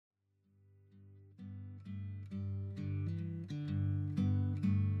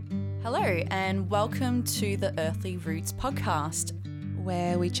Hello, and welcome to the Earthly Roots podcast,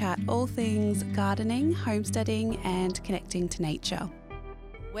 where we chat all things gardening, homesteading, and connecting to nature.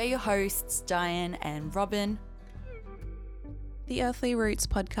 We're your hosts, Diane and Robin. The Earthly Roots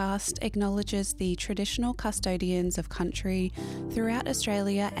podcast acknowledges the traditional custodians of country throughout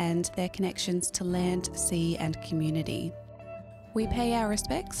Australia and their connections to land, sea, and community. We pay our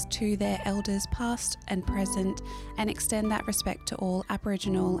respects to their elders past and present and extend that respect to all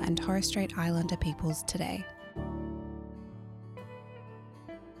Aboriginal and Torres Strait Islander peoples today.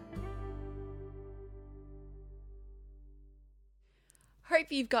 Hope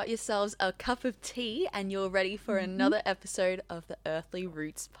you've got yourselves a cup of tea and you're ready for another episode of the Earthly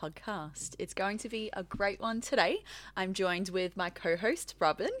Roots podcast. It's going to be a great one today. I'm joined with my co-host,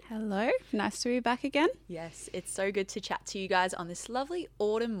 Robin. Hello, nice to be back again. Yes, it's so good to chat to you guys on this lovely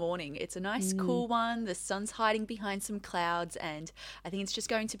autumn morning. It's a nice cool one. The sun's hiding behind some clouds, and I think it's just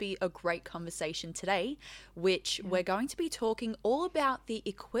going to be a great conversation today, which we're going to be talking all about the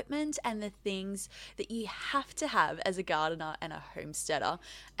equipment and the things that you have to have as a gardener and a homesteader.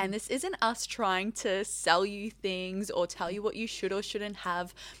 And this isn't us trying to sell you things or tell you what you should or shouldn't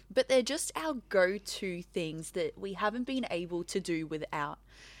have, but they're just our go-to things that we haven't been able to do without.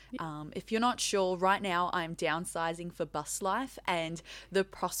 If you're not sure, right now I'm downsizing for bus life, and the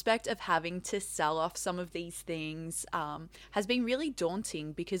prospect of having to sell off some of these things has been really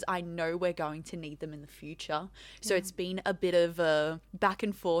daunting because I know we're going to need them in the future. So it's been a bit of a back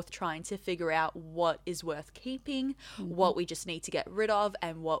and forth trying to figure out what is worth keeping, what we just need to get rid of,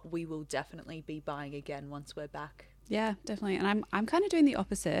 and what we will definitely be buying again once we're back. Yeah, definitely. And I'm kind of doing the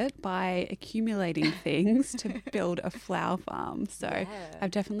opposite by accumulating things to build a flower farm. So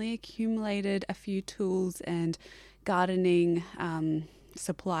I've definitely accumulated a few tools and gardening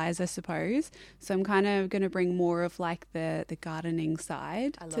supplies, I suppose. So I'm kind of going to bring more of like the gardening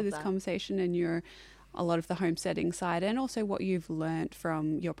side to this conversation, and a lot of the homesteading side, and also what you've learnt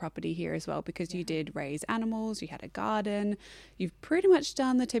from your property here as well, because you did raise animals, you had a garden, you've pretty much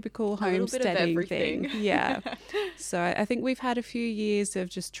done the typical homesteading thing. Yeah. So I think we've had a few years of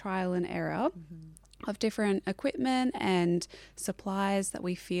just trial and error of different equipment and supplies that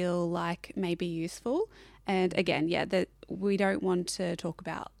we feel like may be useful. And again, that we don't want to talk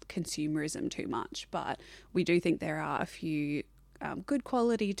about consumerism too much, but we do think there are a few good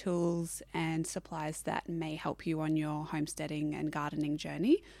quality tools and supplies that may help you on your homesteading and gardening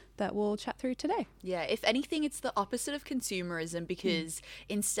journey that we'll chat through today. Yeah, if anything, it's the opposite of consumerism, because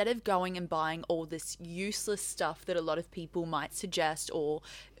instead of going and buying all this useless stuff that a lot of people might suggest, or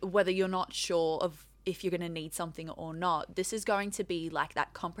whether you're not sure of if you're going to need something or not, this is going to be like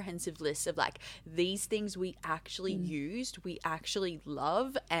that comprehensive list of like these things we actually used, we actually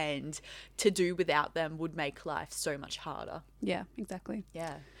love, and to do without them would make life so much harder. Yeah, exactly.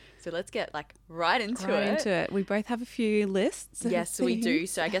 Yeah. So let's get like right into it. We both have a few lists. Yes, we do.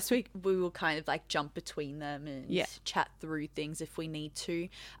 So I guess we will kind of like jump between them and chat through things if we need to.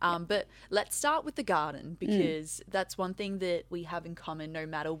 But let's start with the garden, because that's one thing that we have in common no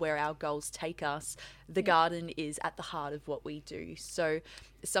matter where our goals take us. The garden is at the heart of what we do. So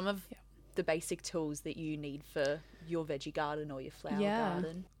some of the basic tools that you need for your veggie garden or your flower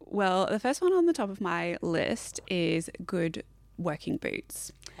garden. Well, the first one on the top of my list is good working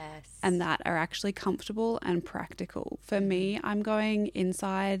boots. Yes. And that are actually comfortable and practical. For me, I'm going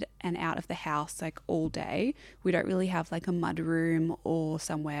inside and out of the house like all day. We don't really have like a mud room or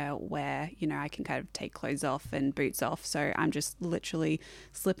somewhere where, I can kind of take clothes off and boots off. So I'm just literally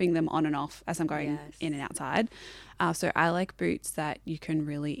slipping them on and off as I'm going in and outside. So I like boots that you can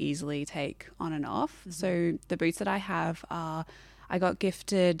really easily take on and off. So the boots that I have are, I got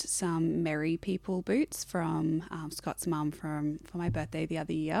gifted some Merry People boots from Scott's mum for my birthday the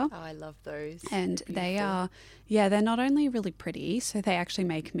other year. Oh, I love those. And they are, they're not only really pretty, so they actually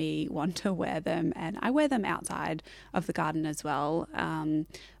make me want to wear them. And I wear them outside of the garden as well.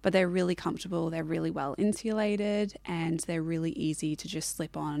 But they're really comfortable. They're really well insulated, and they're really easy to just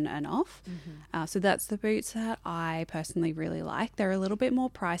slip on and off. So that's the boots that I personally really like. They're a little bit more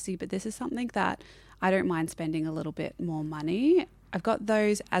pricey, but this is something that I don't mind spending a little bit more money. I've got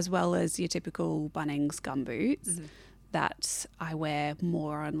those as well as your typical Bunnings gumboots that I wear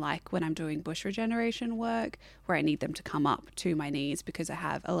more on like when I'm doing bush regeneration work, where I need them to come up to my knees because I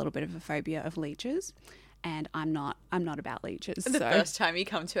have a little bit of a phobia of leeches. And I'm not about leeches. The first time you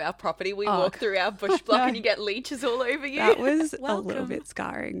come to our property, we walk through our bush block and you get leeches all over you. That was a little bit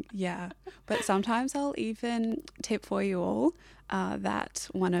scarring, But sometimes I'll even tip for you all that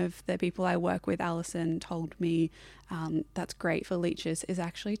one of the people I work with, Alison, told me that's great for leeches is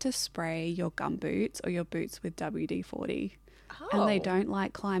actually to spray your gum boots or your boots with WD-40. and they Oh. don't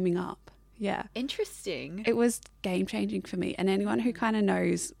like climbing up. Yeah. Interesting. It was game changing for me. And anyone who kind of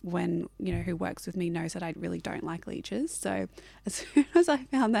knows when, who works with me knows that I really don't like leeches. So as soon as I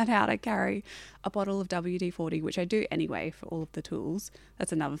found that out, I carry a bottle of WD-40, which I do anyway for all of the tools.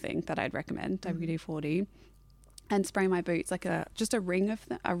 That's another thing that I'd recommend, WD-40. And spray my boots like just a ring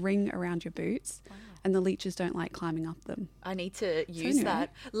around your boots. Wow. And the leeches don't like climbing up them. I need to use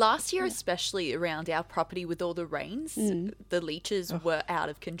that. Last year, especially around our property with all the rains, the leeches were out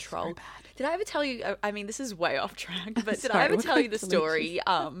of control. So bad. Did I ever tell you? I mean, this is way off track, but did Sorry, I ever we'll tell go you the to story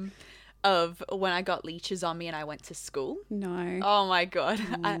of when I got leeches on me and I went to school? No. Oh my God.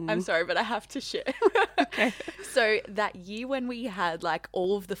 I'm sorry, but I have to share. Okay. So that year when we had like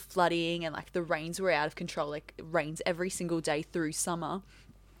all of the flooding and like the rains were out of control, like rains every single day through summer.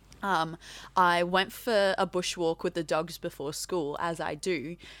 I went for a bushwalk with the dogs before school, as I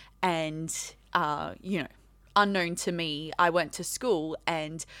do, and unknown to me, I went to school,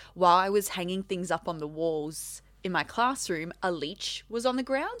 and while I was hanging things up on the walls in my classroom, a leech was on the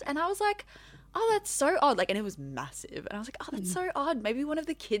ground, and I was like, oh, that's so odd. Like, and it was massive. And I was like, oh, that's so odd. Maybe one of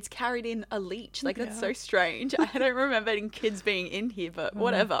the kids carried in a leech. Like, that's so strange. I don't remember any kids being in here, but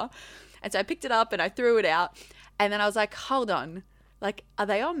whatever. And so I picked it up and I threw it out. And then I was like, hold on. Like, are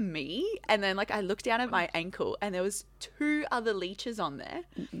they on me? And then, like, I looked down at my ankle and there was 2 other leeches on there.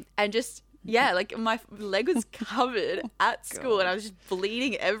 And just, yeah, like, my leg was covered at school and I was just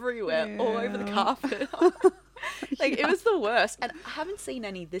bleeding everywhere, all over the carpet. Like, it was the worst. And I haven't seen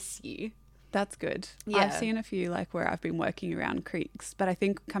any this year. That's good. Yeah. I've seen a few like where I've been working around creeks, but I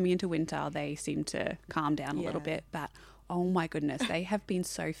think coming into winter they seem to calm down a little bit. But oh my goodness, they have been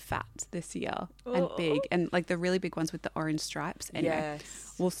so fat this year and big, and like the really big ones with the orange stripes. Anyway,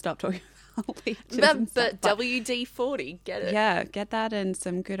 we'll stop talking about leeches. But WD-40, get it. Yeah, get that and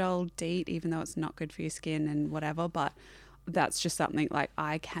some good old DEET, even though it's not good for your skin and whatever. But that's just something like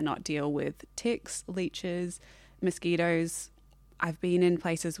I cannot deal with ticks, leeches, mosquitoes. I've been in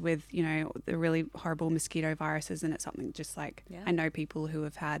places with, the really horrible mosquito viruses, and it's something just like I know people who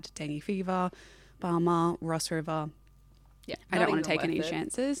have had dengue fever, Balmer, Ross River. Yeah, I don't want to take any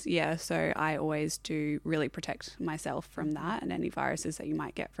chances. Yeah, so I always do really protect myself from that and any viruses that you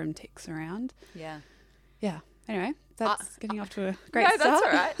might get from ticks around. Yeah. Yeah. Anyway, that's getting off to a great start. No, that's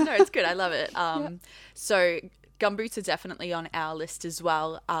all right. No, it's good. I love it. So gumboots are definitely on our list as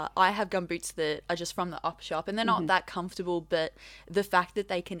well. I have gumboots that are just from the op shop and they're not that comfortable, but the fact that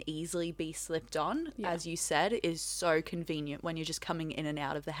they can easily be slipped on, as you said, is so convenient when you're just coming in and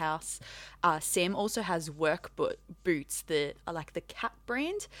out of the house. Sam also has work boots that are like the Cat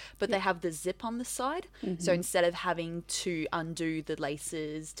brand, but they have the zip on the side. So instead of having to undo the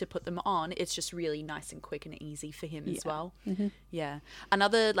laces to put them on, it's just really nice and quick and easy for him as well. Yeah.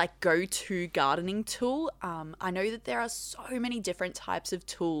 Another like go-to gardening tool, I know that there are so many different types of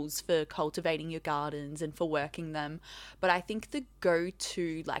tools for cultivating your gardens and for working them, but I think the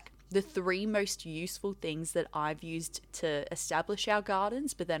go-to, like the 3 most useful things that I've used to establish our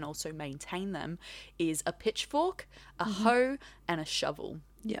gardens, but then also maintain them, is a pitchfork, a hoe, and a shovel.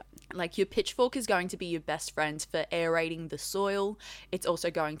 Yeah. Like your pitchfork is going to be your best friend for aerating the soil. It's also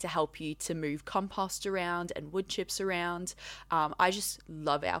going to help you to move compost around and wood chips around. I just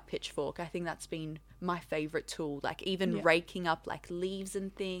love our pitchfork. I think that's been my favorite tool, like even raking up like leaves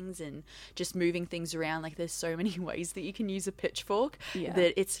and things and just moving things around. Like there's so many ways that you can use a pitchfork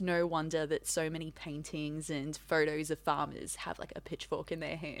that it's no wonder that so many paintings and photos of farmers have like a pitchfork in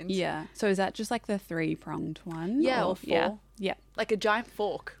their hands. Yeah. So is that just like the 3-pronged one? Yeah, or 4. Yeah. Like a giant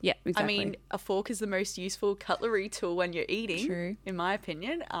fork. Yeah, exactly. I mean, a fork is the most useful cutlery tool when you're eating, True. in my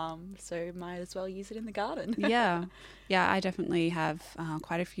opinion. So might as well use it in the garden. Yeah, I definitely have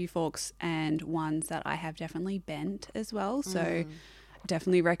quite a few forks and ones that I have definitely bent as well. So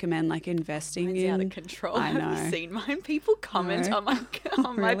definitely recommend like investing Mine's in. out of control. I know. Have you seen mine? People comment on my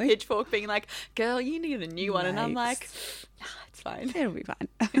Really? pitchfork being like, girl, you need a new one. And I'm Yikes. like, it's fine. It'll be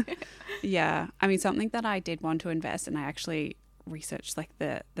fine. Yeah, I mean, something that I did want to invest in, I actually researched like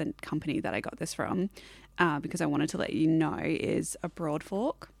the company that I got this from because I wanted to let you know, is a broad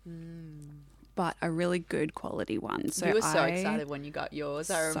fork. But a really good quality one. So you were so excited when you got yours.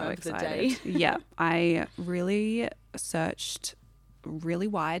 I remember the day. Yeah, I really searched really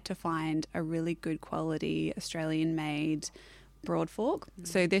wide to find a really good quality Australian made broad fork.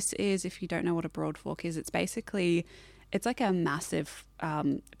 So this is, if you don't know what a broad fork is, it's like a massive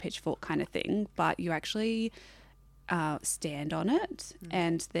pitchfork kind of thing, but you actually stand on it,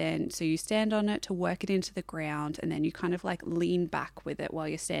 and then so you stand on it to work it into the ground, and then you kind of like lean back with it while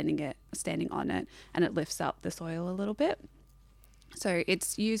you're standing on it, and it lifts up the soil a little bit. So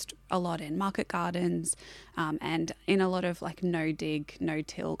it's used a lot in market gardens and in a lot of like no dig, no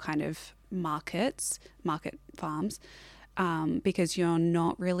till kind of market farms. Because you're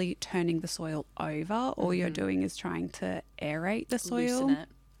not really turning the soil over. All you're doing is trying to aerate the soil. Loosen it.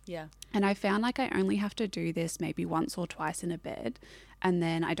 Yeah. And I found like I only have to do this maybe once or twice in a bed, and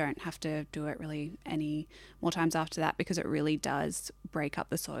then I don't have to do it really any more times after that, because it really does break up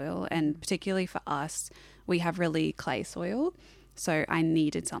the soil. And particularly for us, we have really clay soil. So I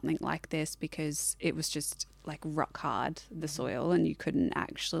needed something like this because it was just like rock hard, the soil, and you couldn't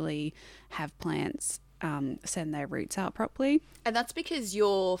actually have plants send their roots out properly. And that's because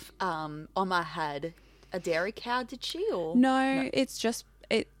your Oma had a dairy cow, did she? Or No, it's just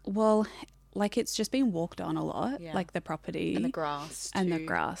it's just been walked on a lot, like the property and the grass too. and the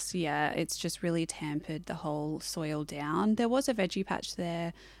grass. Yeah, it's just really tampered the whole soil down. There was a veggie patch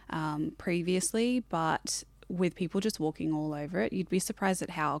there previously, but with people just walking all over it, you'd be surprised at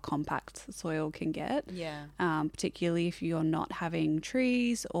how compact the soil can get. Yeah. Particularly if you're not having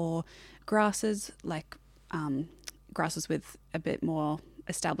trees or grasses, like grasses with a bit more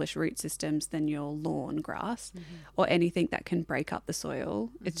established root systems than your lawn grass or anything that can break up the soil.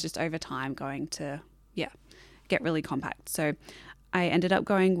 It's just over time going to, get really compact. So I ended up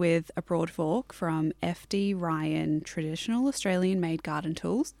going with a broad fork from FD Ryan Traditional Australian Made Garden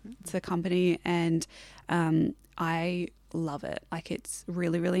Tools. It's a company, and I love it. Like, it's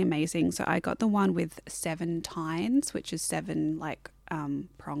really, really amazing. So I got the one with 7 tines, which is 7 like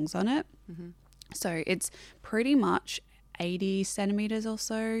prongs on it. So it's pretty much 80 centimeters or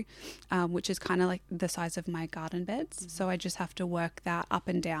so, which is kind of like the size of my garden beds. So I just have to work that up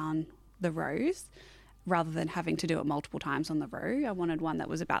and down the rows rather than having to do it multiple times on the row. I wanted one that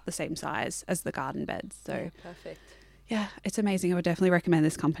was about the same size as the garden beds. So perfect. Yeah, it's amazing. I would definitely recommend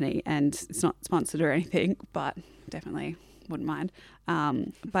this company, and it's not sponsored or anything, but definitely wouldn't mind.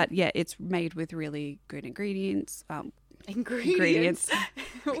 But yeah, it's made with really good ingredients. Ingredients.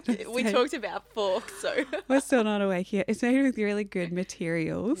 We talked about forks, so we're still not awake yet. It's made with really good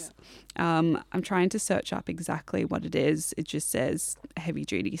materials. I'm trying to search up exactly what it is. It just says heavy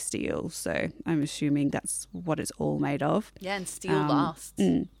duty steel, so I'm assuming that's what it's all made of. Yeah, and steel lasts.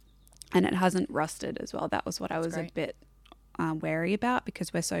 And it hasn't rusted as well. That was what I was a bit wary about,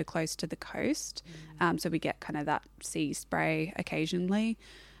 because we're so close to the coast. So we get kind of that sea spray occasionally.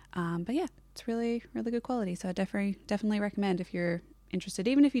 But yeah, it's really, really good quality. So I definitely recommend if you're interested,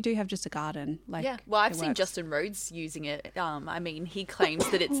 even if you do have just a garden. Well, I've seen Justin Rhodes using it. I mean, he claims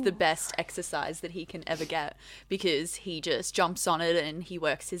that it's the best exercise that he can ever get, because he just jumps on it and he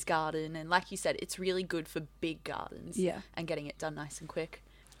works his garden. And like you said, it's really good for big gardens and getting it done nice and quick.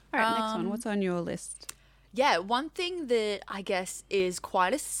 All right, next one. What's on your list? Yeah, one thing that I guess is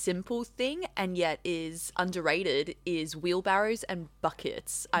quite a simple thing and yet is underrated is wheelbarrows and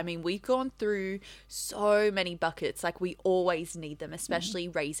buckets. I mean, we've gone through so many buckets. Like, we always need them, especially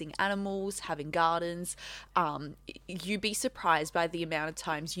raising animals, having gardens. You'd be surprised by the amount of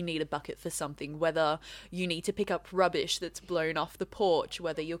times you need a bucket for something, whether you need to pick up rubbish that's blown off the porch,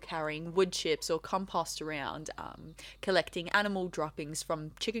 whether you're carrying wood chips or compost around, collecting animal droppings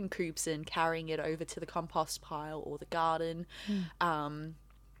from chicken coops and carrying it over to the compost pile or the garden.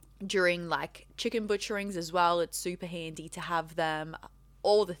 During like chicken butcherings as well, it's super handy to have them.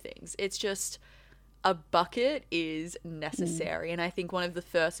 All the things. It's just a bucket is necessary. And I think one of the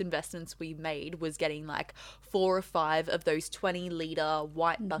first investments we made was getting like 4 or 5 of those 20-litre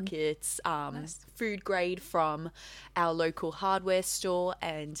white buckets, food grade from our local hardware store.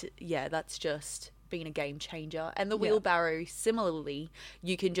 And yeah, that's just been a game changer. And the wheelbarrow, similarly,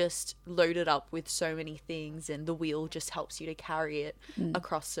 you can just load it up with so many things, and the wheel just helps you to carry it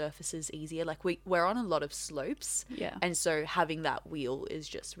across surfaces easier. Like, we're on a lot of slopes, and so having that wheel is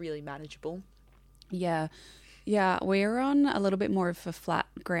just really manageable. Yeah, we're on a little bit more of a flat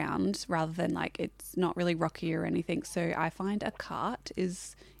ground rather than like, it's not really rocky or anything, so I find a cart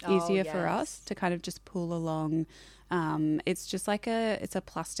is easier for us to kind of just pull along. It's just like it's a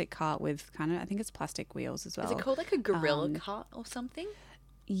plastic cart with kind of, I think it's plastic wheels as well. Is it called like a gorilla cart or something?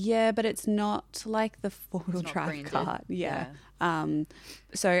 Yeah, but it's not like the 4-wheel drive cart.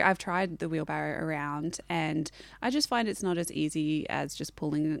 So I've tried the wheelbarrow around, and I just find it's not as easy as just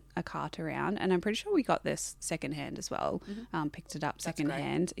pulling a cart around. And I'm pretty sure we got this secondhand as well. Picked it up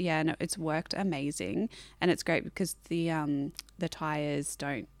secondhand. Yeah, no, it's worked amazing, and it's great because the tires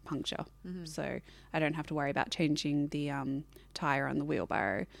don't puncture. So I don't have to worry about changing the tire on the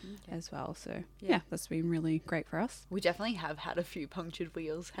wheelbarrow as well. So yeah, that's been really great for us. We definitely have had a few punctured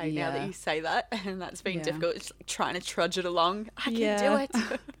wheels, now that you say that, and that's been difficult. It's like trying to trudge it along. I can do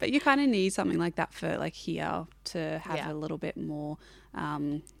it. But you kind of need something like that for like here to have a little bit more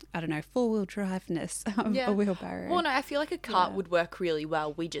I don't know, four-wheel driveness of a wheelbarrow. Well, no, I feel like a cart would work really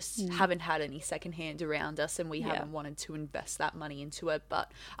well. We just haven't had any secondhand around us, and we haven't wanted to invest that money into it.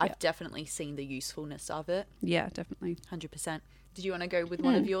 But I've definitely seen the usefulness of it. Yeah, definitely. 100%. Did you want to go with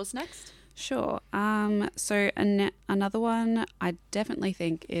one of yours next? Sure. So another one I definitely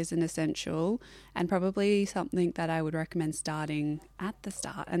think is an essential and probably something that I would recommend starting at the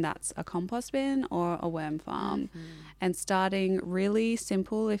start, and that's a compost bin or a worm farm. And starting really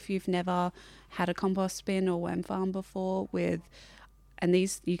simple if you've never had a compost bin or worm farm before and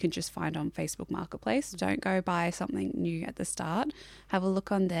these you can just find on Facebook Marketplace. Don't go buy something new at the start. Have a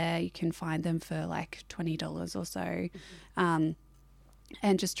look on there. You can find them for like $20 or so.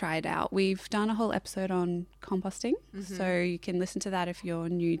 And just try it out. We've done a whole episode on composting, so you can listen to that if you're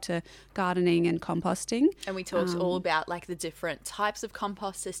new to gardening and composting. And we talked all about like the different types of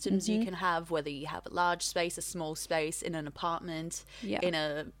compost systems you can have, whether you have a large space, a small space, in an apartment, in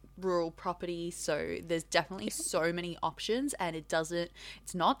a rural property. So there's definitely so many options, and it's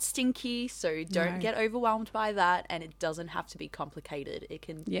not stinky, so don't get overwhelmed by that, and it doesn't have to be complicated. It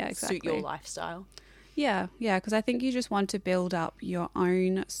can suit your lifestyle. Yeah, because I think you just want to build up your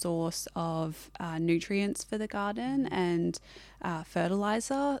own source of nutrients for the garden and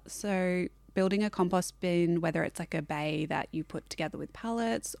fertilizer. So building a compost bin, whether it's like a bay that you put together with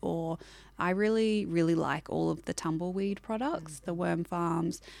pallets, or I really, really like all of the tumbleweed products, the worm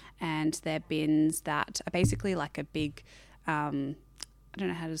farms and their bins that are basically like a big, I don't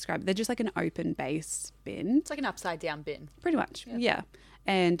know how to describe it. They're just like an open base bin. It's like an upside down bin. Pretty much, yeah.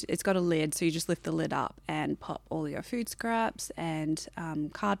 And it's got a lid, so you just lift the lid up and pop all your food scraps and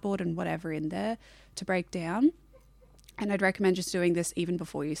cardboard and whatever in there to break down. And I'd recommend just doing this even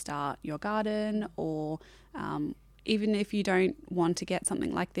before you start your garden, or even if you don't want to get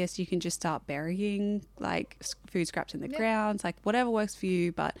something like this, you can just start burying like food scraps in the ground, like whatever works for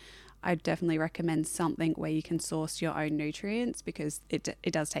you. But I definitely recommend something where you can source your own nutrients, because it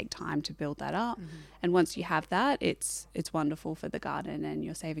does take time to build that up. And once you have that, it's wonderful for the garden, and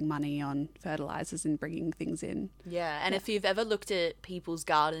you're saving money on fertilizers and bringing things in. Yeah, and if you've ever looked at people's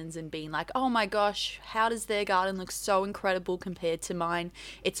gardens and been like, oh my gosh, how does their garden look so incredible compared to mine?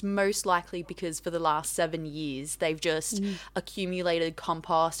 It's most likely because for the last 7 years, they've just accumulated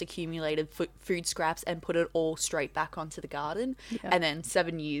compost, accumulated food scraps, and put it all straight back onto the garden. And then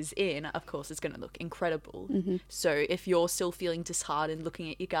 7 years in, of course, it's going to look incredible. So if you're still feeling disheartened looking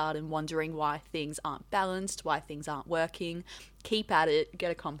at your garden, wondering why things aren't balanced, why things aren't working, keep at it,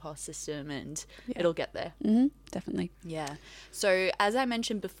 get a compost system, and it'll get there. Definitely. Yeah. So as I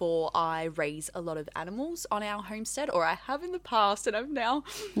mentioned before, I raise a lot of animals on our homestead, or I have in the past, and I'm now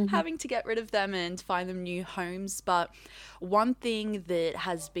having to get rid of them and find them new homes. But one thing that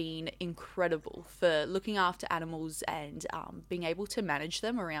has been incredible for looking after animals and being able to manage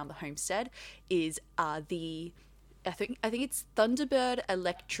them around the homestead is I think it's Thunderbird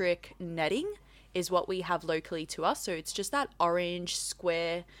electric netting is what we have locally to us. So it's just that orange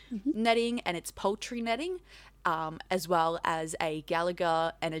square netting, and it's poultry netting, as well as a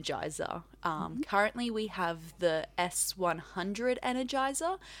Gallagher Energizer. Currently we have the S100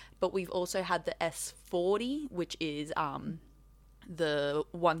 Energizer, but we've also had the S40, which is the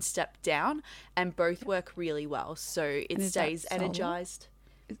one step down, and both work really well. So it stays energized.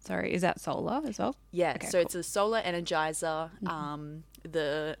 Sorry, is that solar as well? Yeah, okay, so cool. It's a solar energizer.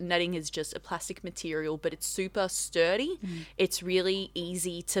 The netting is just a plastic material, but it's super sturdy. It's really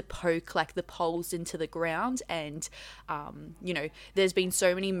easy to poke like the poles into the ground, and there's been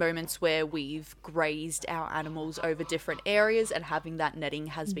so many moments where we've grazed our animals over different areas, and having that netting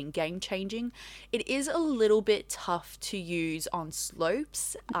has been game changing. It is a little bit tough to use on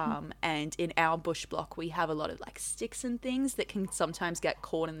slopes, and in our bush block we have a lot of like sticks and things that can sometimes get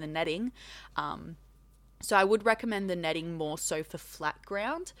caught in the netting. So I would recommend the netting more so for flat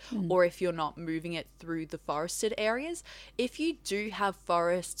ground, or if you're not moving it through the forested areas. If you do have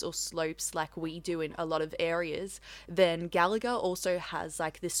forests or slopes like we do in a lot of areas, then Gallagher also has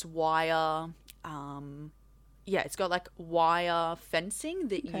like this wire, it's got like wire fencing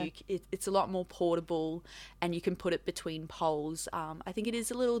that it's a lot more portable, and you can put it between poles. I think it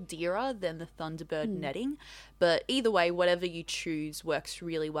is a little dearer than the Thunderbird netting, but either way, whatever you choose works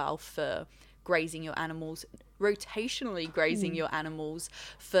really well for grazing your animals, rotationally grazing your animals,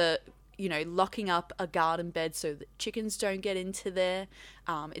 for locking up a garden bed so that chickens don't get into there.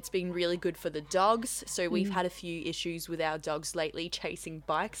 It's been really good for the dogs. So we've had a few issues with our dogs lately chasing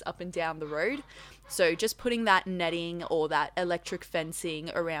bikes up and down the road. So just putting that netting or that electric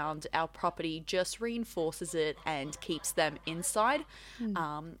fencing around our property just reinforces it and keeps them inside.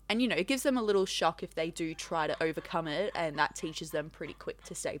 And, you know, it gives them a little shock if they do try to overcome it, and that teaches them pretty quick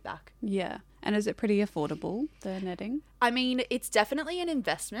to stay back. Yeah. And is it pretty affordable, the netting? I mean, it's definitely an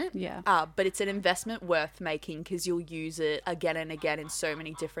investment. Yeah. But it's an investment worth making because you'll use it again and again in so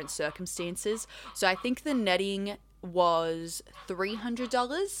many different circumstances. So I think the netting was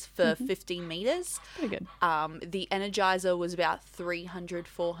 $300 for 15 meters. Pretty good. The Energizer was about $300,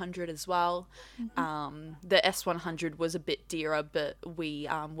 $400 as well. The S100 was a bit dearer, but we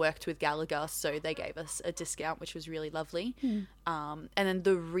worked with Gallagher, so they gave us a discount, which was really lovely. And then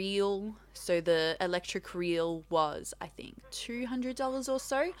the reel, so the electric reel was, I think, $200 or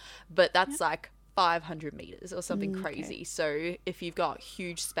so, but that's like 500 meters or something crazy. Okay. So if you've got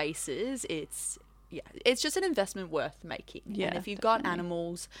huge spaces, it's just an investment worth making. Yeah, and if you've got definitely.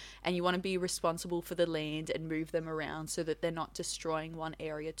 animals and you want to be responsible for the land and move them around so that they're not destroying one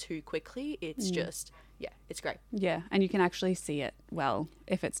area too quickly, it's just, it's great. Yeah, and you can actually see it well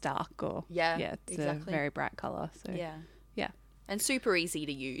if it's dark or it's exactly. a very bright color. So Yeah. yeah, And super easy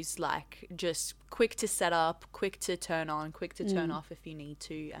to use, like just quick to set up, quick to turn on, quick to turn off if you need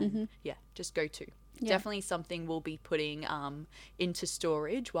to. And just go to. Yeah. Definitely something we'll be putting into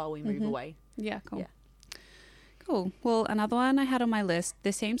storage while we move away. Yeah, cool. Yeah. Cool. Well, another one I had on my list,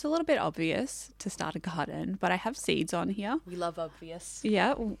 this seems a little bit obvious to start a garden, but I have seeds on here. We love obvious.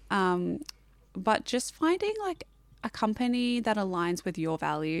 Yeah. But just finding like a company that aligns with your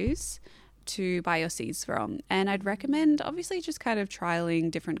values to buy your seeds from. And I'd recommend obviously just kind of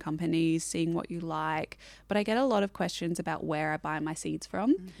trialing different companies, seeing what you like. But I get a lot of questions about where I buy my seeds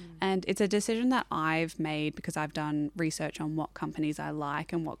from. And it's a decision that I've made because I've done research on what companies I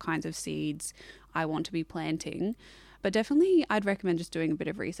like and what kinds of seeds I want to be planting. But definitely I'd recommend just doing a bit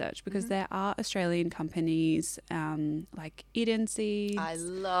of research because there are Australian companies like Eden Seeds. I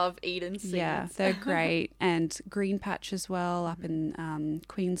love Eden Seeds. Yeah, they're great. And Green Patch as well up in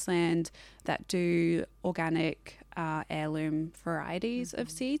Queensland that do organic heirloom varieties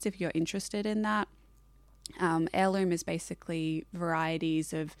of seeds if you're interested in that. Heirloom is basically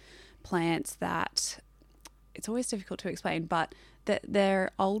varieties of plants that it's always difficult to explain, but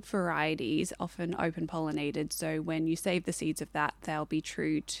they're old varieties, often open pollinated. So when you save the seeds of that, they'll be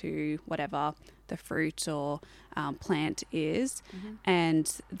true to whatever the fruit or plant is,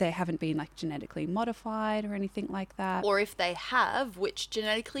 and they haven't been like genetically modified or anything like that. Or if they have, which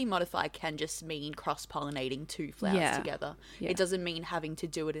genetically modified can just mean cross-pollinating two flowers together. Yeah. It doesn't mean having to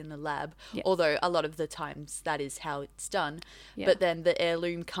do it in a lab, Yes. although a lot of the times that is how it's done. Yeah. But then the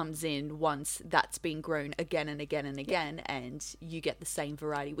heirloom comes in once that's been grown again and again and again, and you get the same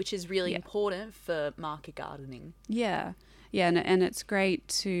variety, which is really important for market gardening. Yeah. Yeah, and it's great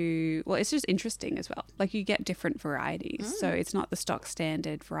to, well, it's just interesting as well. Like you get different varieties. So it's not the stock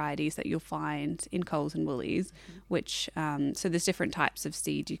standard varieties that you'll find in Coles and Woolies, which, so there's different types of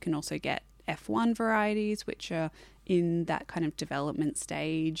seed. You can also get F1 varieties, which are in that kind of development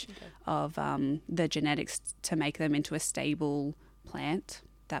stage of the genetics to make them into a stable plant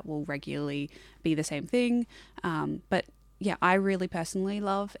that will regularly be the same thing. But yeah, I really personally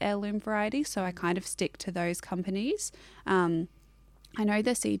love heirloom varieties, so I kind of stick to those companies. I know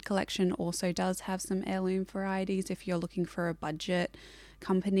the seed collection also does have some heirloom varieties if you're looking for a budget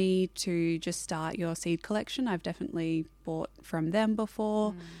company to just start your seed collection. I've definitely bought from them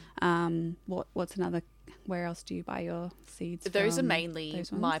before. What's another, where else do you buy your seeds Those from? are mainly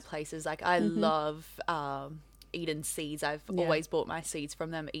Those ones? my places. Like I love Eden Seeds. I've always bought my seeds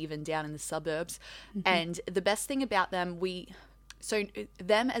from them, even down in the suburbs. And the best thing about them,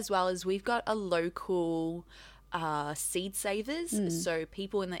 them as well as we've got a local seed savers. So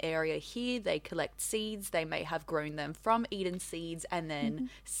people in the area here, they collect seeds. They may have grown them from Eden Seeds and then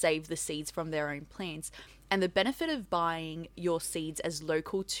save the seeds from their own plants. And the benefit of buying your seeds as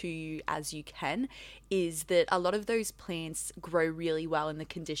local to you as you can is that a lot of those plants grow really well in the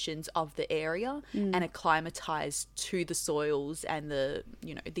conditions of the area and acclimatize to the soils and the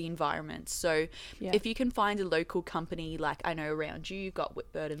environment. So if you can find a local company, like I know around you've got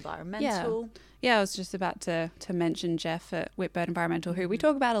Whitbird Environmental. Yeah, I was just about to mention Jeff at Whitbird Environmental, who we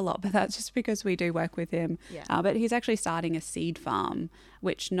talk about a lot, but that's just because we do work with him. Yeah. But he's actually starting a seed farm,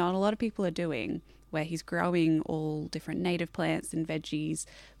 which not a lot of people are doing, where he's growing all different native plants and veggies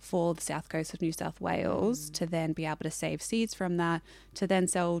for the south coast of New South Wales to then be able to save seeds from that, to then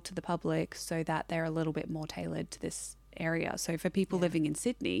sell to the public so that they're a little bit more tailored to this area. So for people living in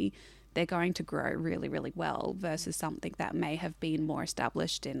Sydney, they're going to grow really, really well versus something that may have been more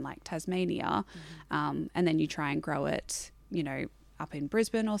established in like Tasmania. And then you try and grow it, you know, up in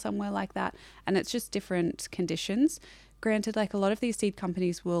Brisbane or somewhere like that. And it's just different conditions. Granted, like a lot of these seed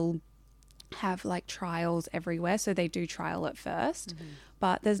companies will have like trials everywhere. So they do trial at first.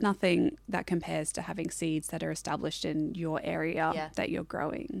 But there's nothing that compares to having seeds that are established in your area that you're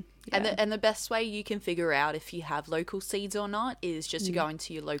growing. Yeah. And the best way you can figure out if you have local seeds or not is just to go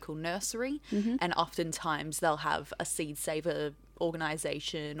into your local nursery. And oftentimes they'll have a seed saver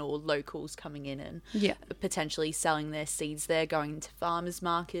organisation or locals coming in and potentially selling their seeds there. Going to farmers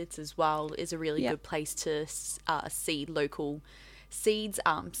markets as well is a really good place to seed local seeds.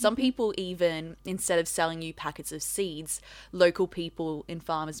 Some people, even instead of selling you packets of seeds, local people in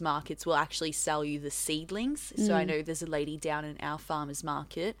farmers markets will actually sell you the seedlings. So I know there's a lady down in our farmers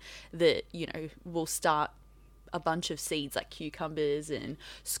market that, you know, will start a bunch of seeds like cucumbers and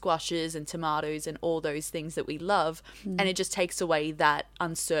squashes and tomatoes and all those things that we love. And it just takes away that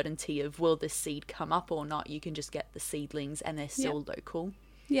uncertainty of will this seed come up or not. You can just get the seedlings and they're still local.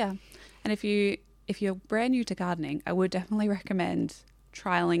 Yeah. And if you're brand new to gardening, I would definitely recommend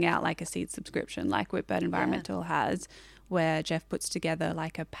trialing out like a seed subscription like Whitbird Environmental has, where Jeff puts together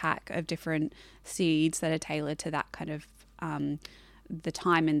like a pack of different seeds that are tailored to that kind of the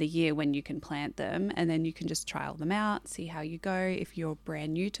time in the year when you can plant them, and then you can just trial them out, see how you go if you're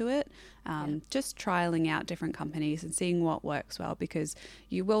brand new to it. Just trialing out different companies and seeing what works well, because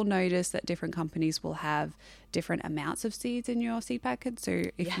you will notice that different companies will have different amounts of seeds in your seed packet. So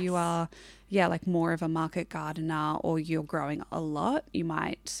if you are like more of a market gardener or you're growing a lot, you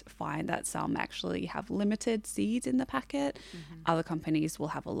might find that some actually have limited seeds in the packet. Other companies will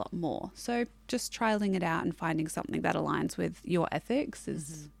have a lot more. So just trialing it out and finding something that aligns with your ethics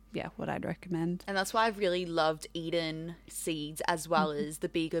is what I'd recommend. And that's why I've really loved Eden Seeds as well as the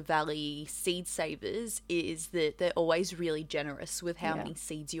Bega Valley Seed Savers, is that they're always really generous with how many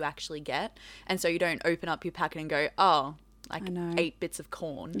seeds you actually get. And so you don't open up your packet and go, oh, like 8 bits of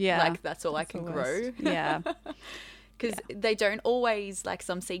corn. Like that's all I can grow. Because they don't always, like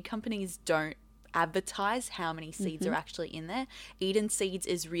some seed companies don't advertise how many seeds are actually in there. Eden Seeds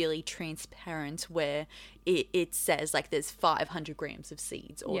is really transparent, where it says like there's 500 grams of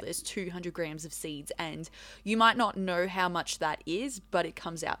seeds or there's 200 grams of seeds, and you might not know how much that is, but it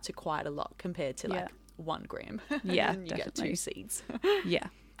comes out to quite a lot compared to like 1 gram. And you definitely get 2 seeds. Unless,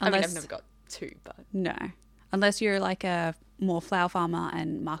 I mean, I've never got 2, but no, unless you're like a more flower farmer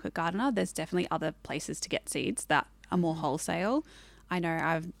and market gardener, there's definitely other places to get seeds that are more wholesale. I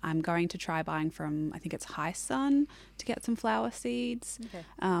know I'm going to try buying from, I think it's High Sun, to get some flower seeds.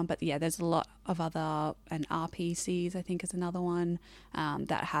 But there's a lot of other, and RP seeds I think is another one,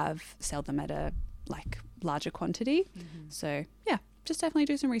 that sell them at a like larger quantity. So just definitely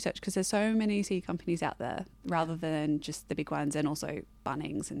do some research, because there's so many seed companies out there rather than just the big ones, and also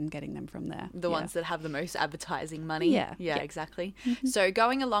Bunnings and getting them from there. The ones that have the most advertising money. Yeah, exactly. So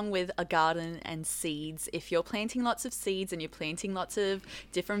going along with a garden and seeds, if you're planting lots of seeds and you're planting lots of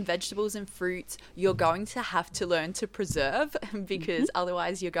different vegetables and fruits, you're going to have to learn to preserve, because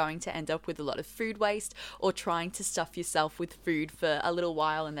otherwise you're going to end up with a lot of food waste, or trying to stuff yourself with food for a little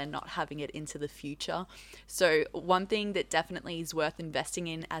while and then not having it into the future. So one thing that definitely is worth investing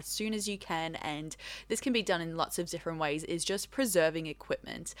in as soon as you can, and this can be done in lots of different ways, is just preserving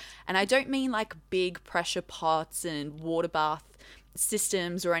equipment. And I don't mean like big pressure pots and water bath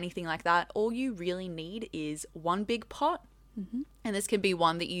systems or anything like that. All you really need is one big pot. And this can be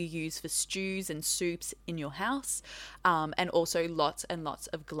one that you use for stews and soups in your house, and also lots and lots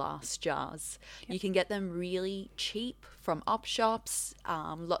of glass jars. You can get them really cheap from op shops.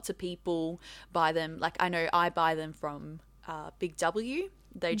 Lots of people buy them. Like I know I buy them from Big W.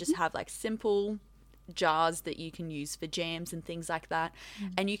 They just have like simple jars that you can use for jams and things like that.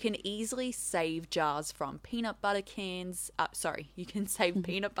 And you can easily save jars from peanut butter cans. You can save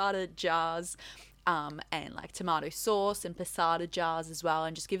peanut butter jars, and like tomato sauce and passata jars as well,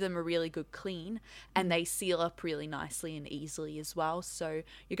 and just give them a really good clean, and they seal up really nicely and easily as well. So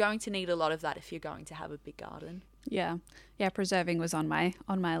you're going to need a lot of that if you're going to have a big garden. Preserving was on my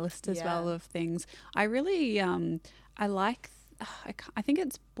list as well of things. I really I like, I think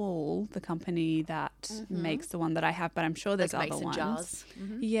it's Ball, the company that makes the one that I have, but I'm sure there's like other ones. Jars.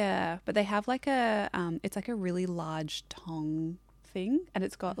 But they have like it's like a really large tong thing, and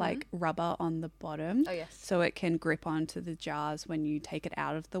it's got like rubber on the bottom, so it can grip onto the jars when you take it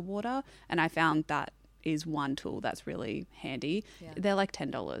out of the water. And I found that is one tool that's really handy. Yeah. They're like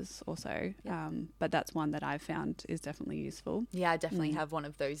 $10 or so, but that's one that I've found is definitely useful. Yeah, I definitely have one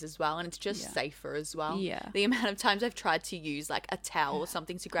of those as well, and it's just Yeah. safer as well. Yeah. The amount of times I've tried to use like a towel or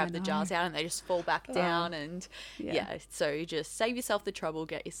something to grab the jars out and they just fall back down, and so just save yourself the trouble,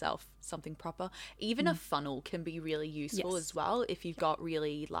 get yourself something proper. Even a funnel can be really useful as well if you've got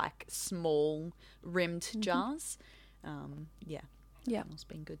really like small rimmed jars. Yeah. Funnel's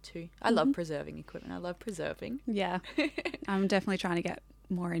been good too. I love preserving equipment. I love preserving. Yeah. I'm definitely trying to get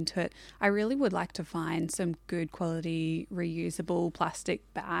more into it. I really would like to find some good quality reusable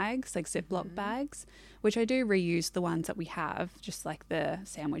plastic bags, like Ziploc bags, which I do reuse the ones that we have, just like the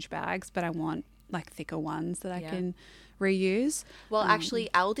sandwich bags, but I want like thicker ones that I can reuse. Well, actually,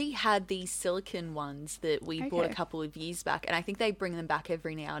 Aldi had these silicone ones that we bought a Okay. couple of years back, and I think they bring them back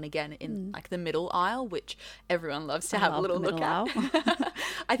every now and again in like the middle aisle, which everyone loves to have a love little the look middle at.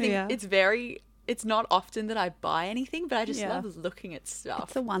 I think Yeah. it's not often that I buy anything, but I just Yeah. love looking at stuff.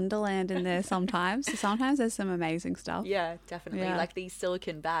 It's a wonderland in there sometimes. So sometimes there's some amazing stuff. Yeah, definitely. Yeah. Like these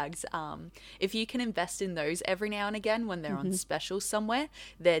silicone bags. If you can invest in those every now and again when they're on special somewhere,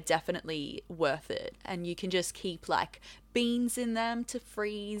 they're definitely worth it. And you can just keep like beans in them to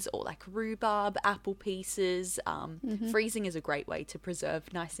freeze, or like rhubarb, apple pieces. Freezing is a great way to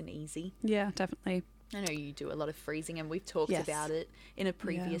preserve nice and easy. Yeah, definitely. I know you do a lot of freezing, and we've talked Yes. about it in a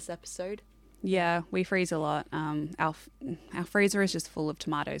previous episode. Yeah, we freeze a lot. Our freezer is just full of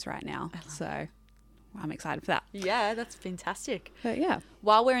tomatoes right now, so I'm excited for that. Yeah, that's fantastic. But yeah,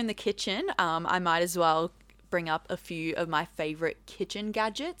 While we're in the kitchen, I might as well bring up a few of my favorite kitchen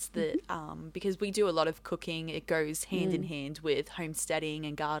gadgets that because we do a lot of cooking, it goes hand in hand with homesteading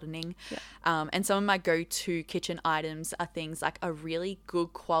and gardening. And some of my go-to kitchen items are things like a really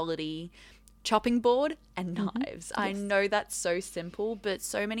good quality chopping board and knives. I know that's so simple, but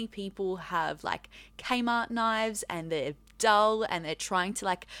so many people have like Kmart knives and they're dull and they're trying to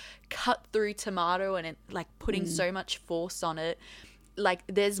like cut through tomato and like putting so much force on it. Like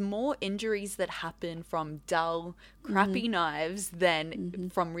there's more injuries that happen from dull, crappy knives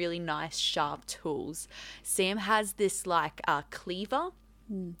than from really nice, sharp tools. Sam has this like cleaver.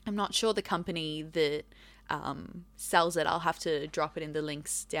 I'm not sure the company that sells it. I'll have to drop it in the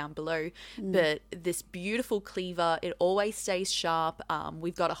links down below. But this beautiful cleaver, it always stays sharp.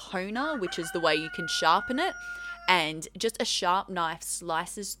 We've got a honer, which is the way you can sharpen it. And just a sharp knife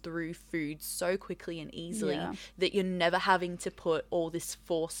slices through food so quickly and easily that you're never having to put all this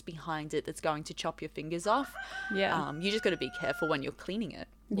force behind it that's going to chop your fingers off. Yeah. You just got to be careful when you're cleaning it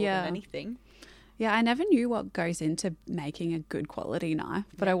more Yeah. than anything. Yeah, I never knew what goes into making a good quality knife,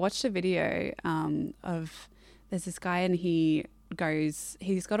 but I watched a video of there's this guy and he's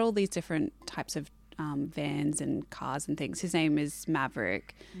got all these different types of vans and cars and things. His name is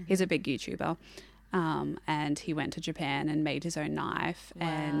Maverick. He's a big YouTuber. And he went to Japan and made his own knife.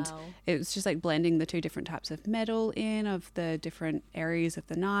 And Wow. it was just like blending the two different types of metal of the different areas of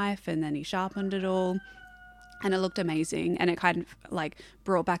the knife, and then he sharpened it all. And it looked amazing, and it kind of like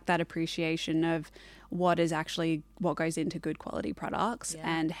brought back that appreciation of what goes into good quality products,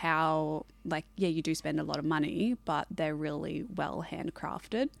 and how like, yeah, you do spend a lot of money, but they're really well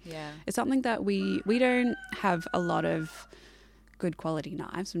handcrafted. Yeah. It's something that we don't have a lot of good quality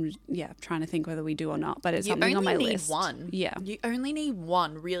knives. I'm trying to think whether we do or not, but it's You something on my only need list. one. Yeah. You only need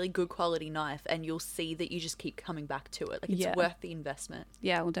one really good quality knife, and you'll see that you just keep coming back to it. Like it's worth the investment.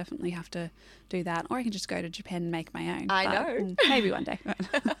 Yeah, we'll definitely have to do that. Or I can just go to Japan and make my own. I but, know. Maybe one day.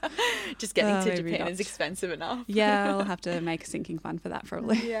 Just getting to maybe Japan not. is expensive enough. Yeah, I'll have to make a sinking fund for that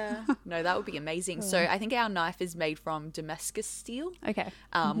probably. Yeah. No, that would be amazing. So I think our knife is made from Damascus steel. Okay.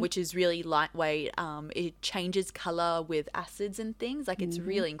 Which is really lightweight. It changes color with acids and things. Like it's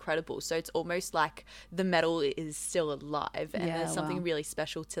really incredible. So it's almost like the metal is still alive, and Yeah, there's something wow. really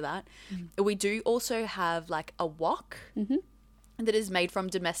special to that. We do also have like a wok that is made from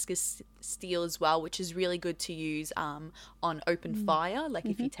Damascus steel as well, which is really good to use on open fire, like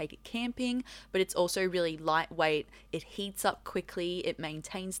if you take it camping. But it's also really lightweight. It heats up quickly. It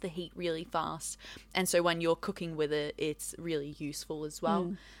maintains the heat really fast. And so when you're cooking with it, it's really useful as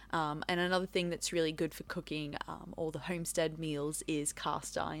well. And another thing that's really good for cooking all the homestead meals is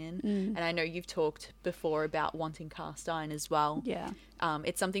cast iron. And I know you've talked before about wanting cast iron as well. Yeah.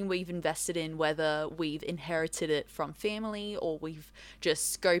 It's something we've invested in, whether we've inherited it from family or we've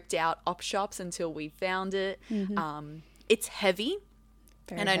just scoped out op shops until we found it. It's heavy.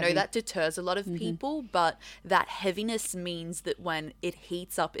 And I know heavy. that deters a lot of people, but that heaviness means that when it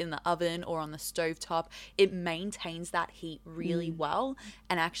heats up in the oven or on the stovetop, it maintains that heat really well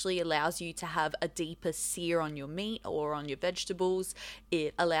and actually allows you to have a deeper sear on your meat or on your vegetables.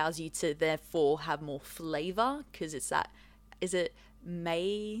 It allows you to therefore have more flavor because it's that, is it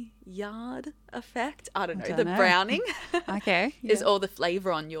Maillard effect? I don't know. The browning Okay. is all the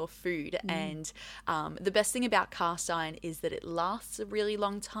flavor on your food. And the best thing about cast iron is that it lasts a really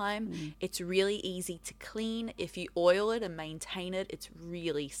long time. It's really easy to clean. If you oil it and maintain it, it's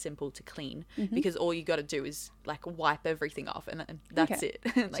really simple to clean because all you got to do is like wipe everything off and that's it.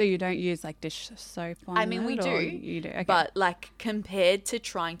 Like, so you don't use like dish soap on I mean, it, we or do, you do. Okay. but like compared to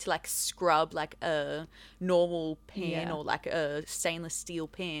trying to like scrub like a normal pan or like a stainless steel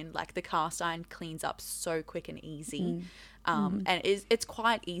pan, like the cast iron cleans up so quick and easy. And it's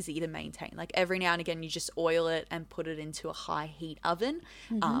quite easy to maintain. Like every now and again, you just oil it and put it into a high heat oven,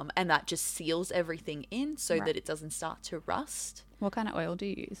 and that just seals everything in so that it doesn't start to rust. What kind of oil do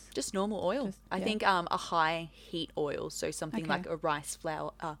you use? Just normal oil. I think a high heat oil, so something like a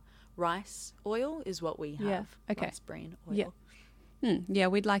rice oil is what we have. Yeah. Okay. Rice bran oil. Yeah. Yeah,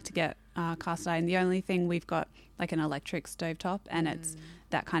 we'd like to get cast iron. The only thing we've got like an electric stovetop, and it's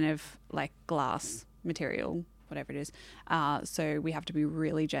that kind of like glass material, whatever it is. So we have to be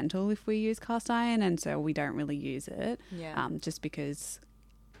really gentle if we use cast iron, and so we don't really use it. Yeah. Just because,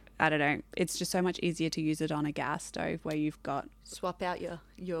 I don't know, it's just so much easier to use it on a gas stove where you've got. Swap out your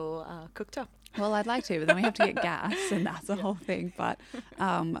cooktop. Well, I'd like to, but then we have to get gas, and that's a whole thing. But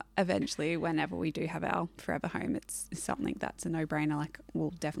eventually, whenever we do have our forever home, it's something that's a no-brainer. Like,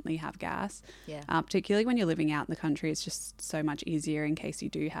 we'll definitely have gas. Yeah. Particularly when you're living out in the country, it's just so much easier in case you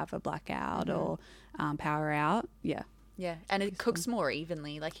do have a blackout or power out. Yeah. Yeah, and it cooks more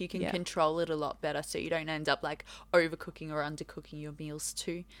evenly. Like you can control it a lot better, so you don't end up like overcooking or undercooking your meals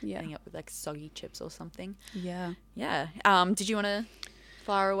too. Yeah. Ending up with like soggy chips or something. Yeah. Yeah. Did you want to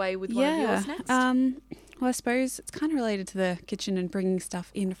fire away with one of yours next? Well, I suppose it's kind of related to the kitchen and bringing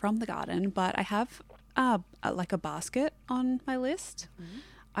stuff in from the garden, but I have like a basket on my list.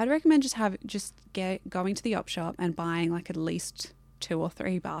 I'd recommend going to the op shop and buying like at least 2 or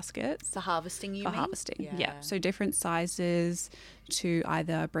 3 baskets. For harvesting, you mean? For harvesting, yeah. So different sizes to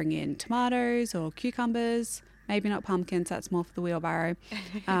either bring in tomatoes or cucumbers, maybe not pumpkins, that's more for the wheelbarrow.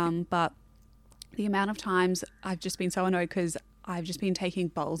 But the amount of times I've just been so annoyed because I've just been taking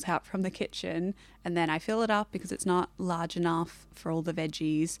bowls out from the kitchen and then I fill it up because it's not large enough for all the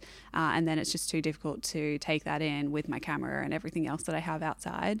veggies, and then it's just too difficult to take that in with my camera and everything else that I have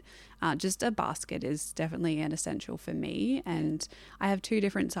outside. Just a basket is definitely an essential for me, and I have 2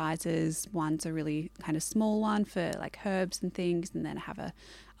 different sizes. One's a really kind of small one for like herbs and things, and then I have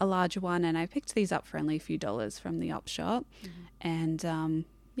a larger one, and I picked these up for only a few dollars from the op shop. And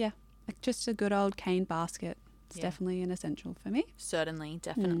like just a good old cane basket. It's definitely an essential for me. Certainly,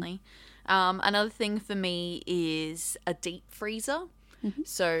 definitely. Another thing for me is a deep freezer.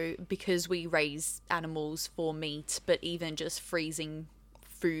 So because we raise animals for meat, but even just freezing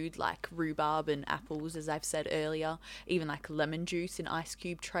food like rhubarb and apples, as I've said earlier, even like lemon juice in ice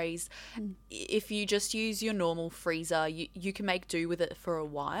cube trays, if you just use your normal freezer, you can make do with it for a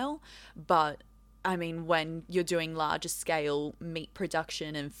while. But I mean, when you're doing larger scale meat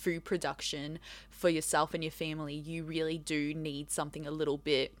production and food production for yourself and your family, you really do need something a little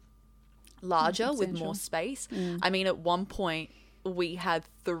bit larger with more space. I mean, at one point we had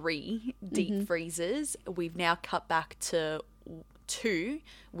 3 deep freezers. We've now cut back to 2,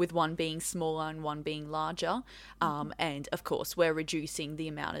 with one being smaller and one being larger. And of course, we're reducing the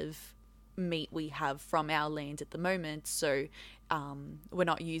amount of meat we have from our land at the moment. So we're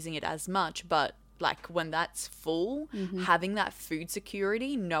not using it as much, but like when that's full, having that food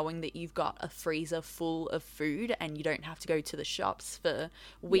security, knowing that you've got a freezer full of food and you don't have to go to the shops for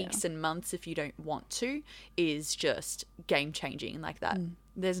weeks and months if you don't want to, is just game changing. Like that,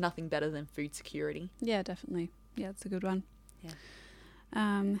 there's nothing better than food security. Yeah, definitely. Yeah, it's a good one.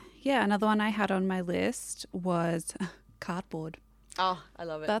 Yeah. Another one I had on my list was cardboard. Oh, I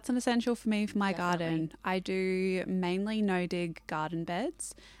love it. That's an essential for me for my garden. I do mainly no-dig garden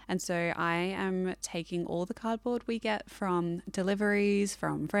beds, and so I am taking all the cardboard we get from deliveries,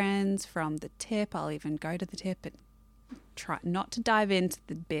 from friends, from the tip. I'll even go to the tip and try not to dive into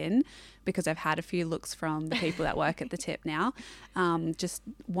the bin because I've had a few looks from the people that work at the tip now, just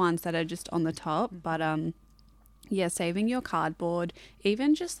ones that are just on the top. But saving your cardboard,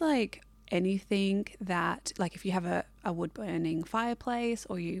 even just like anything that, like if you have a wood burning fireplace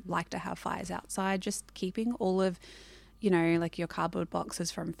or you like to have fires outside, just keeping all of, like your cardboard boxes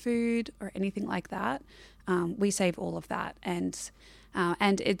from food or anything like that. We save all of that, and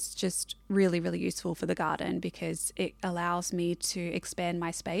And it's just really, really useful for the garden because it allows me to expand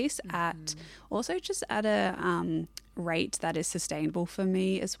my space at a rate that is sustainable for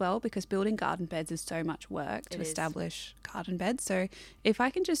me as well, because building garden beds is so much work to establish garden beds. So if I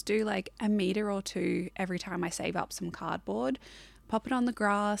can just do like a meter or two every time I save up some cardboard, pop it on the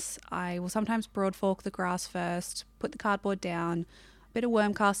grass. I will sometimes broad fork the grass first, put the cardboard down, bit of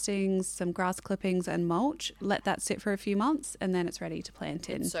worm castings, some grass clippings and mulch, let that sit for a few months, and then it's ready to plant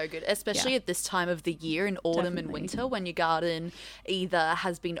in. It's so good, especially at this time of the year in autumn and winter, when your garden either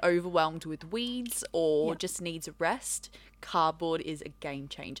has been overwhelmed with weeds or just needs a rest. Cardboard is a game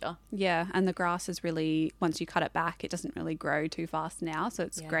changer. Yeah, and the grass is really, once you cut it back, it doesn't really grow too fast now, so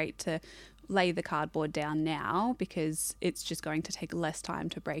it's great to lay the cardboard down now because it's just going to take less time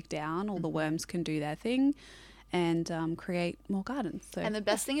to break down. All the worms can do their thing and create more gardens. So, and the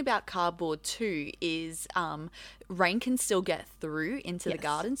best thing about cardboard too is rain can still get through into the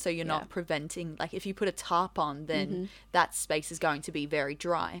garden, so you're not preventing, like if you put a tarp on, then that space is going to be very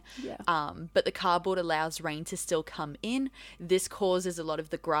dry. But the cardboard allows rain to still come in. This causes a lot of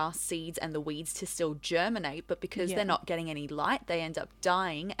the grass seeds and the weeds to still germinate, but because they're not getting any light, they end up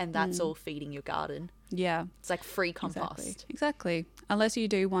dying, and that's all feeding your garden. Yeah. It's like free compost. Exactly. Unless you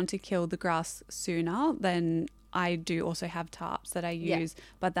do want to kill the grass sooner, then I do also have tarps that I use,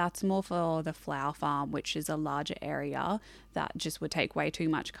 but that's more for the flower farm, which is a larger area that just would take way too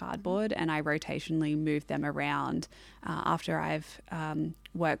much cardboard, and I rotationally move them around after I've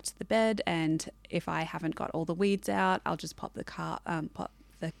worked the bed, and if I haven't got all the weeds out, I'll just pop the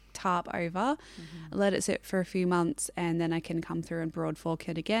tarp over, let it sit for a few months, and then I can come through and broad fork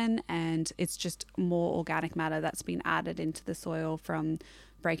it again, and it's just more organic matter that's been added into the soil from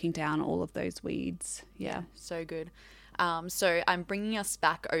breaking down all of those weeds. Yeah, so good. So I'm bringing us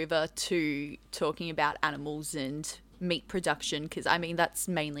back over to talking about animals and meat production, because I mean that's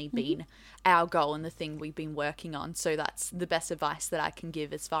mainly been our goal and the thing we've been working on, so that's the best advice that I can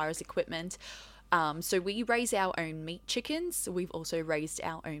give as far as equipment. So we raise our own meat chickens. We've also raised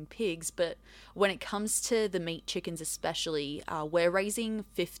our own pigs. But when it comes to the meat chickens especially, we're raising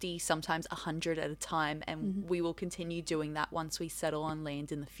 50, sometimes 100 at a time. And we will continue doing that once we settle on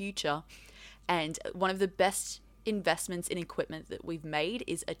land in the future. And one of the best investments in equipment that we've made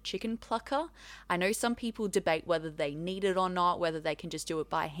is a chicken plucker. I know some people debate whether they need it or not, whether they can just do it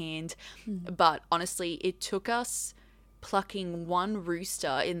by hand. But honestly, it took us plucking one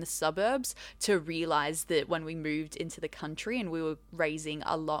rooster in the suburbs to realize that when we moved into the country and we were raising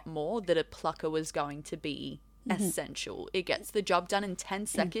a lot more, that a plucker was going to be essential. It gets the job done in 10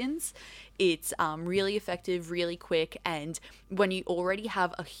 seconds. It's really effective, really quick, and when you already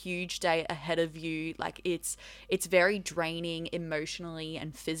have a huge day ahead of you, like it's very draining emotionally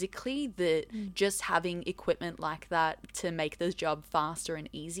and physically, that just having equipment like that to make the job faster and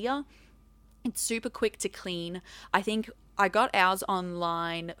easier. It's super quick to clean. I think I got ours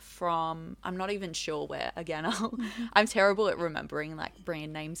online from, I'm not even sure where, again, I'm terrible at remembering like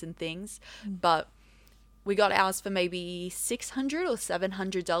brand names and things, but we got ours for maybe $600 or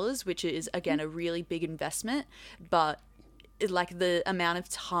 $700, which is, again, a really big investment, but like the amount of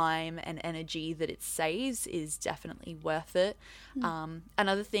time and energy that it saves is definitely worth it.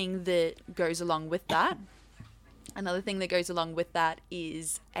 Another thing that goes along with that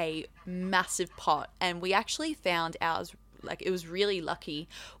is a massive pot. And we actually found ours, like it was really lucky.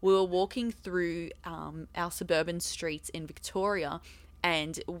 We were walking through our suburban streets in Victoria,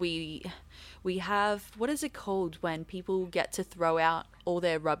 and we have, what is it called when people get to throw out all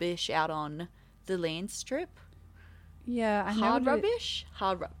their rubbish out on the land strip? Yeah, I know. Hard rubbish?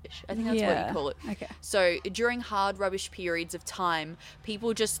 Hard rubbish. I think that's what you call it. Okay. So during hard rubbish periods of time,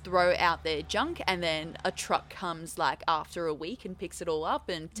 people just throw out their junk, and then a truck comes like after a week and picks it all up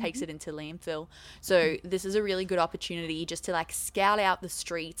and takes it into landfill. So this is a really good opportunity just to like scout out the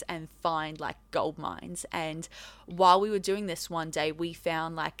streets and find like gold mines. And while we were doing this one day, we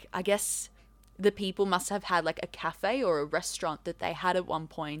found like, I guess the people must have had like a cafe or a restaurant that they had at one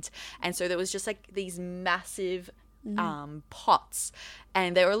point. And so there was just like these massive pots,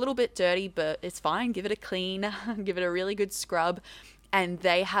 and they were a little bit dirty, but it's fine. Give it a clean, give it a really good scrub, and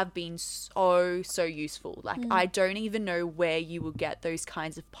they have been so useful. Like I don't even know where you will get those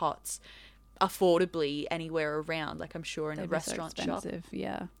kinds of pots affordably anywhere around, like I'm sure in a restaurant shop.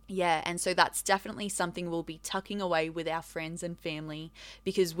 Yeah, and so that's definitely something we'll be tucking away with our friends and family,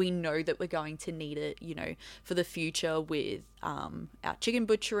 because we know that we're going to need it, you know, for the future with our chicken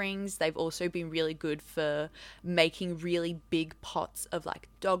butcherings. They've also been really good for making really big pots of like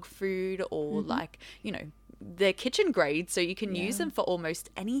dog food or like, you know, they're kitchen grade, so you can use them for almost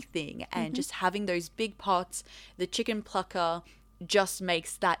anything. And just having those big pots, the chicken plucker, just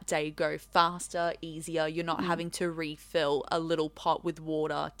makes that day go faster, easier. You're not having to refill a little pot with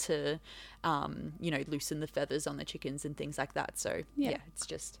water to, loosen the feathers on the chickens and things like that. So, yeah it's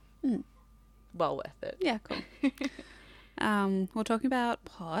just well worth it. Yeah, cool. We're talking about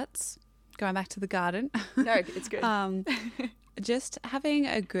pots. Going back to the garden. No, it's good. Just having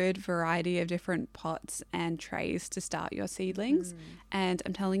a good variety of different pots and trays to start your seedlings. And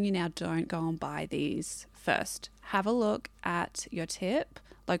I'm telling you now, don't go and buy these first. Have a look at your tip,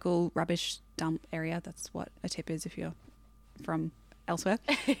 local rubbish dump area. That's what a tip is if you're from elsewhere.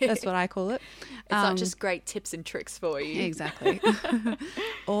 That's what I call it. It's not just great tips and tricks for you. Exactly.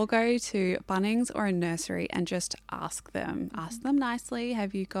 Or go to Bunnings or a nursery and just ask them. Ask them nicely,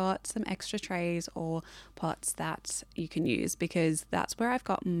 have you got some extra trays or pots that you can use? Because that's where I've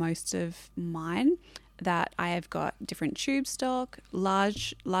got most of mine, that I have got different tube stock,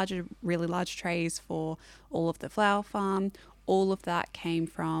 really large trays for all of the flower farm. All of that came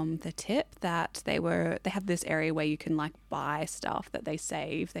from the tip that they have this area where you can like buy stuff that they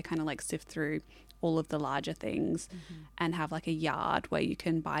save. They kind of like sift through all of the larger things and have like a yard where you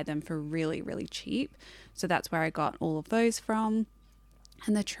can buy them for really, really cheap. So that's where I got all of those from.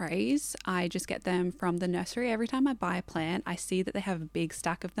 And the trays, I just get them from the nursery. Every time I buy a plant, I see that they have a big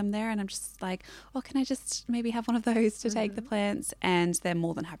stack of them there. And I'm just like, oh, can I just maybe have one of those to take the plants? And they're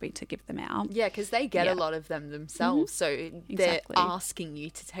more than happy to give them out. Yeah, because they get a lot of them themselves. So they're asking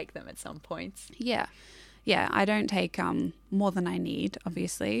you to take them at some points. Yeah. Yeah, I don't take more than I need,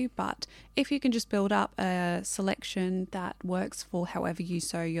 obviously. But if you can just build up a selection that works for however you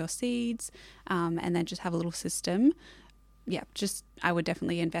sow your seeds and then just have a little system, I would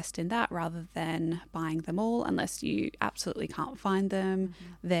definitely invest in that rather than buying them all. Unless you absolutely can't find them,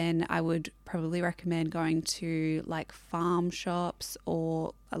 then I would probably recommend going to like farm shops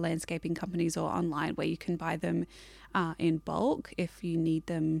or landscaping companies or online where you can buy them in bulk if you need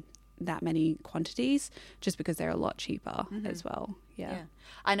them that many quantities, just because they're a lot cheaper as well. Yeah.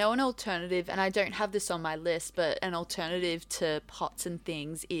 I know an alternative, and I don't have this on my list, but an alternative to pots and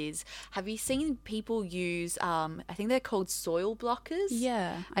things is, have you seen people use, I think they're called soil blockers?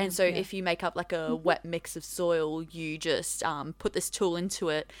 Yeah. And so if you make up like a wet mix of soil, you just put this tool into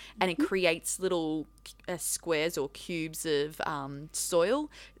it and it creates little squares or cubes of soil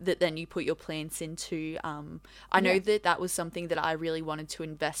that then you put your plants into. I know that was something that I really wanted to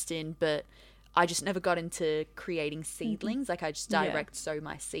invest in, but I just never got into creating seedlings. Like I just direct sow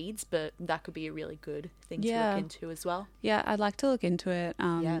my seeds, but that could be a really good thing to look into as well. Yeah, I'd like to look into it.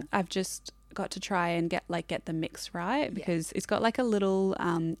 I've just got to try and get the mix right, because it's got like a little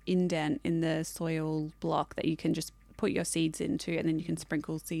indent in the soil block that you can just put your seeds into, and then you can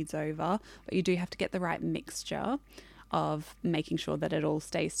sprinkle seeds over. But you do have to get the right mixture of making sure that it all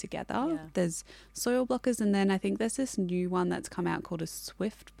stays together. There's soil blockers, and then I think there's this new one that's come out called a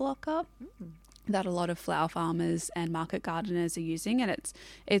Swift blocker that a lot of flower farmers and market gardeners are using, and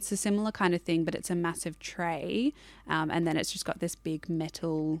it's a similar kind of thing, but it's a massive tray, and then it's just got this big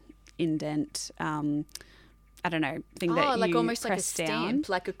metal indent I don't know, thing that you like almost press like a stamp, down.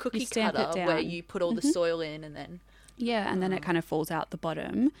 like a cookie cutter where you put all the soil in and then and then it kind of falls out the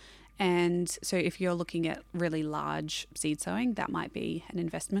bottom. And so if you're looking at really large seed sowing, that might be an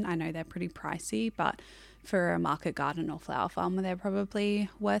investment. I know they're pretty pricey, but for a market garden or flower farm, they're probably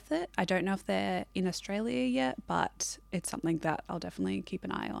worth it. I don't know if they're in Australia yet, but it's something that I'll definitely keep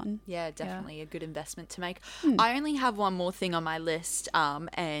an eye on. Yeah, definitely a good investment to make. I only have one more thing on my list,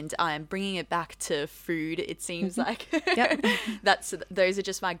 and I'm bringing it back to food. It seems like those are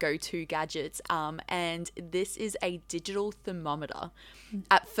just my go-to gadgets. And this is a digital thermometer.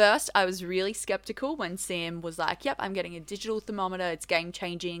 At first, I was really skeptical when Sam was like, "Yep, I'm getting a digital thermometer. It's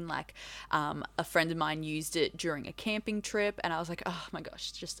game-changing." Like, a friend of mine used it during a camping trip, and I was like, "Oh my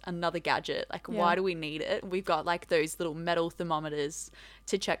gosh, just another gadget. Like, why do we need it? We've got like those little metal thermometers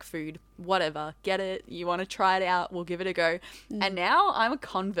to check food. Whatever, get it. You want to try it out? We'll give it a go." And now I'm a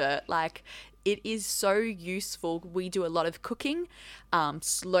convert. Like, it is so useful. We do a lot of cooking,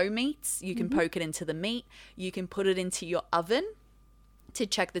 slow meats. You can poke it into the meat. You can put it into your oven to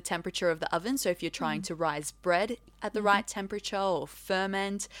check the temperature of the oven. So if you're trying to rise bread at the right temperature or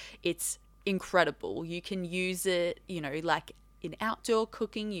ferment, it's incredible. You can use it, like in outdoor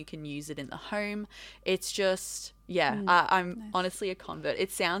cooking. You can use it in the home. It's just, I'm honestly a convert.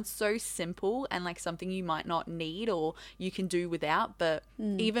 It sounds so simple and like something you might not need or you can do without, but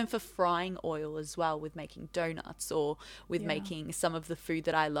even for frying oil as well, with making donuts or with making some of the food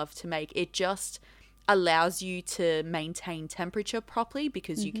that I love to make, it just allows you to maintain temperature properly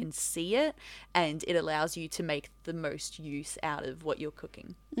because you can see it, and it allows you to make the most use out of what you're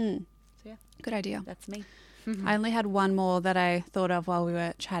cooking. So yeah, Good idea. that's me. I only had one more that I thought of while we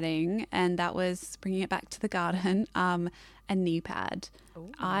were chatting, and that was bringing it back to the garden, a knee pad.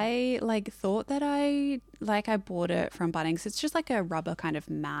 Ooh. I thought that I bought it from Bunnings. It's just like a rubber kind of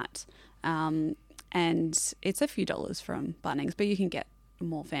mat, and it's a few dollars from Bunnings, but you can get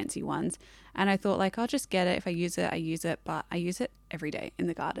more fancy ones. And I thought I'll just get it. If I use it, I use it, but I use it every day in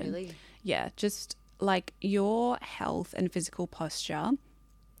the garden. Really? Yeah, just your health and physical posture.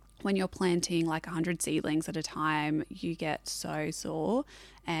 When you're planting 100 seedlings at a time, you get so sore,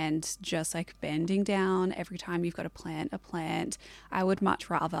 and just bending down every time you've got to plant a plant. I would much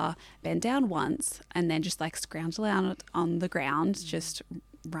rather bend down once and then just scrounge around on the ground, just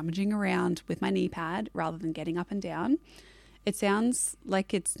rummaging around with my knee pad rather than getting up and down. It sounds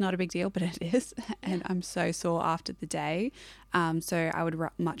like it's not a big deal, but it is. And I'm so sore after the day. So I would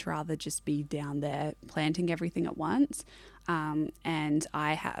much rather just be down there planting everything at once. And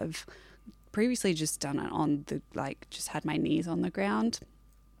I have previously just done it on the, just had my knees on the ground.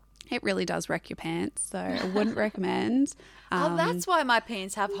 It really does wreck your pants, so I wouldn't recommend. That's why my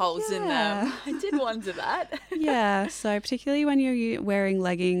pants have holes in them. I did wonder that. Yeah, so particularly when you're wearing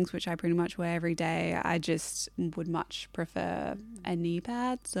leggings, which I pretty much wear every day, I just would much prefer a knee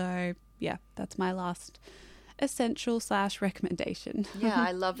pad. So yeah, that's my last essential / recommendation. Yeah,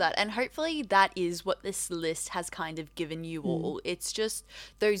 I love that. And hopefully that is what this list has kind of given you all. It's just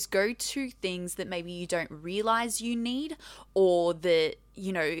those go-to things that maybe you don't realize you need, or that,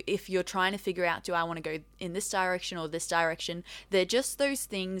 if you're trying to figure out, do I want to go in this direction or this direction? They're just those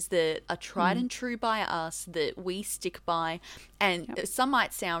things that are tried and true by us, that we stick by. And some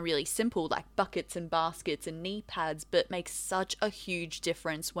might sound really simple, like buckets and baskets and knee pads, but makes such a huge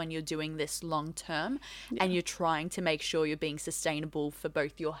difference when you're doing this long term and you're trying to make sure you're being sustainable for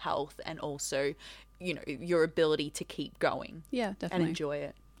both your health and also, your ability to keep going. Yeah, definitely. And enjoy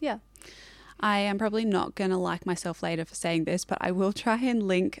it. Yeah. I am probably not going to like myself later for saying this, but I will try and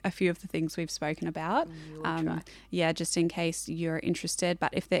link a few of the things we've spoken about. Yeah, just in case you're interested.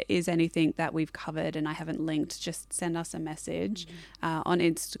 But if there is anything that we've covered and I haven't linked, just send us a message on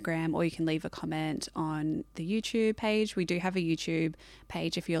Instagram, or you can leave a comment on the YouTube page. We do have a YouTube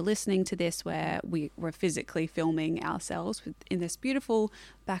page if you're listening to this, where we're physically filming ourselves in this beautiful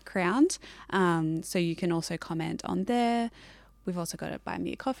background. So you can also comment on there. We've also got a Buy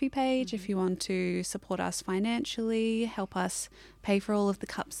Me a Coffee page if you want to support us financially, help us pay for all of the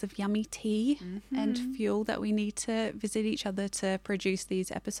cups of yummy tea and fuel that we need to visit each other to produce these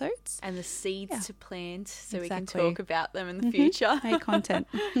episodes. And the seeds to plant so we can talk about them in the future. Make content.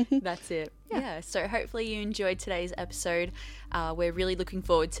 That's it. Yeah, so hopefully you enjoyed today's episode. We're really looking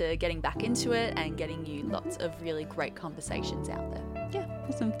forward to getting back into it and getting you lots of really great conversations out there. Yeah,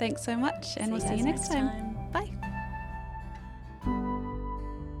 awesome. Thanks so much, and we'll see you next time. Bye.